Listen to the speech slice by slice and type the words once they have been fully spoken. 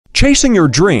Chasing your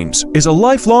dreams is a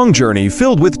lifelong journey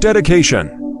filled with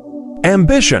dedication,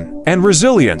 ambition, and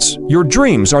resilience. Your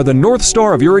dreams are the North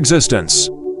Star of your existence.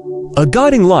 A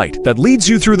guiding light that leads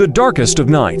you through the darkest of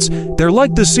nights. They're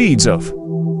like the seeds of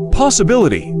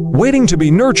possibility, waiting to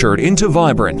be nurtured into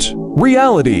vibrant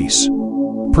realities.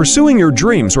 Pursuing your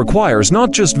dreams requires not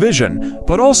just vision,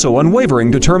 but also unwavering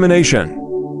determination.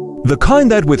 The kind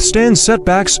that withstands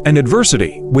setbacks and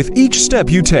adversity. With each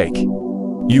step you take,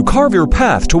 you carve your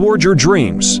path toward your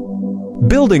dreams,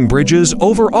 building bridges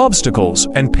over obstacles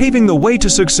and paving the way to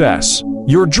success.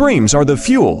 Your dreams are the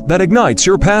fuel that ignites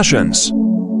your passions,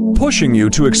 pushing you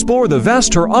to explore the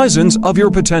vast horizons of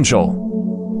your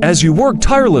potential. As you work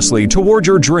tirelessly toward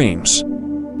your dreams,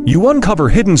 you uncover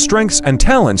hidden strengths and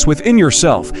talents within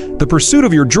yourself. The pursuit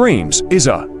of your dreams is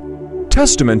a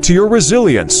testament to your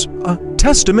resilience, a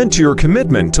testament to your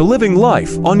commitment to living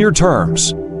life on your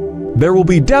terms. There will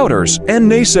be doubters and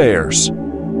naysayers,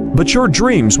 but your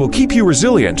dreams will keep you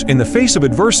resilient in the face of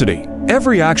adversity.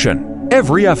 Every action,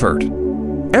 every effort,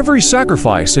 every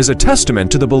sacrifice is a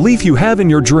testament to the belief you have in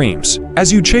your dreams.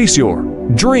 As you chase your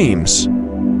dreams,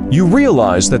 you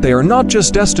realize that they are not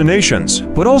just destinations,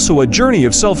 but also a journey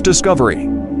of self-discovery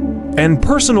and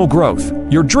personal growth.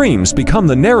 Your dreams become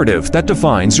the narrative that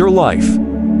defines your life,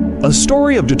 a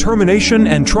story of determination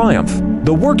and triumph.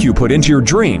 The work you put into your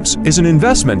dreams is an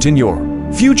investment in your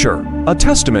future, a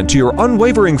testament to your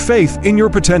unwavering faith in your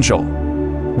potential.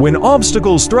 When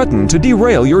obstacles threaten to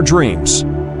derail your dreams,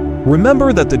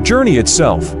 remember that the journey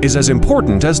itself is as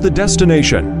important as the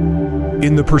destination.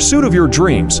 In the pursuit of your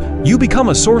dreams, you become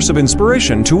a source of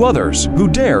inspiration to others who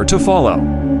dare to follow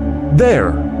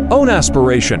their own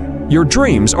aspiration. Your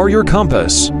dreams are your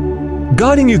compass,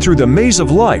 guiding you through the maze of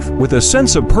life with a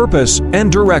sense of purpose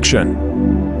and direction.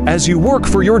 As you work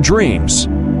for your dreams,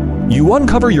 you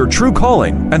uncover your true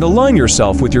calling and align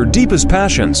yourself with your deepest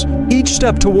passions. Each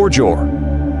step toward your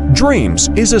dreams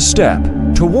is a step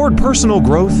toward personal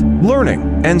growth,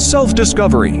 learning, and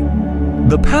self-discovery.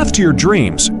 The path to your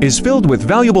dreams is filled with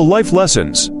valuable life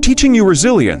lessons, teaching you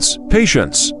resilience,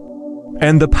 patience,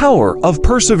 and the power of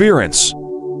perseverance.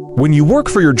 When you work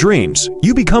for your dreams,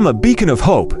 you become a beacon of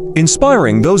hope,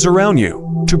 inspiring those around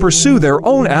you to pursue their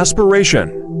own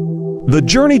aspiration. The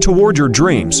journey toward your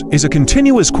dreams is a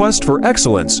continuous quest for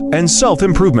excellence and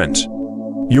self-improvement.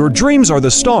 Your dreams are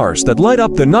the stars that light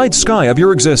up the night sky of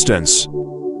your existence,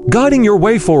 guiding your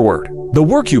way forward. The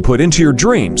work you put into your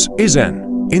dreams is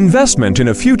an investment in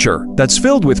a future that's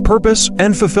filled with purpose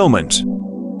and fulfillment.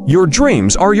 Your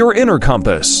dreams are your inner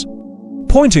compass,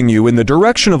 pointing you in the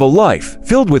direction of a life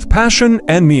filled with passion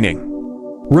and meaning.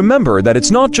 Remember that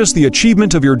it's not just the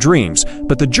achievement of your dreams,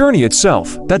 but the journey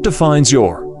itself that defines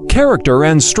your character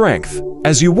and strength.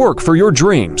 As you work for your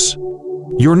dreams,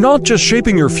 you're not just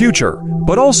shaping your future,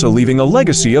 but also leaving a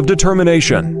legacy of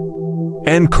determination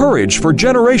and courage for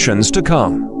generations to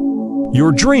come.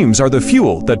 Your dreams are the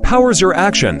fuel that powers your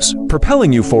actions,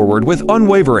 propelling you forward with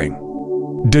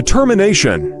unwavering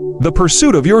determination. The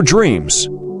pursuit of your dreams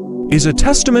is a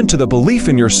testament to the belief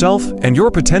in yourself and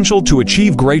your potential to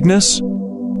achieve greatness.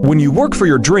 When you work for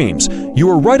your dreams, you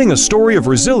are writing a story of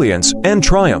resilience and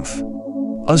triumph,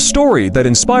 a story that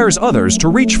inspires others to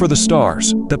reach for the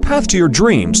stars. The path to your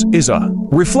dreams is a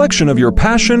reflection of your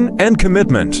passion and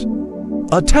commitment,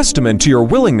 a testament to your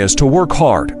willingness to work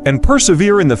hard and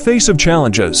persevere in the face of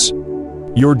challenges.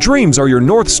 Your dreams are your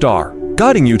North Star,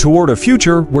 guiding you toward a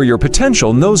future where your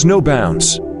potential knows no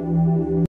bounds.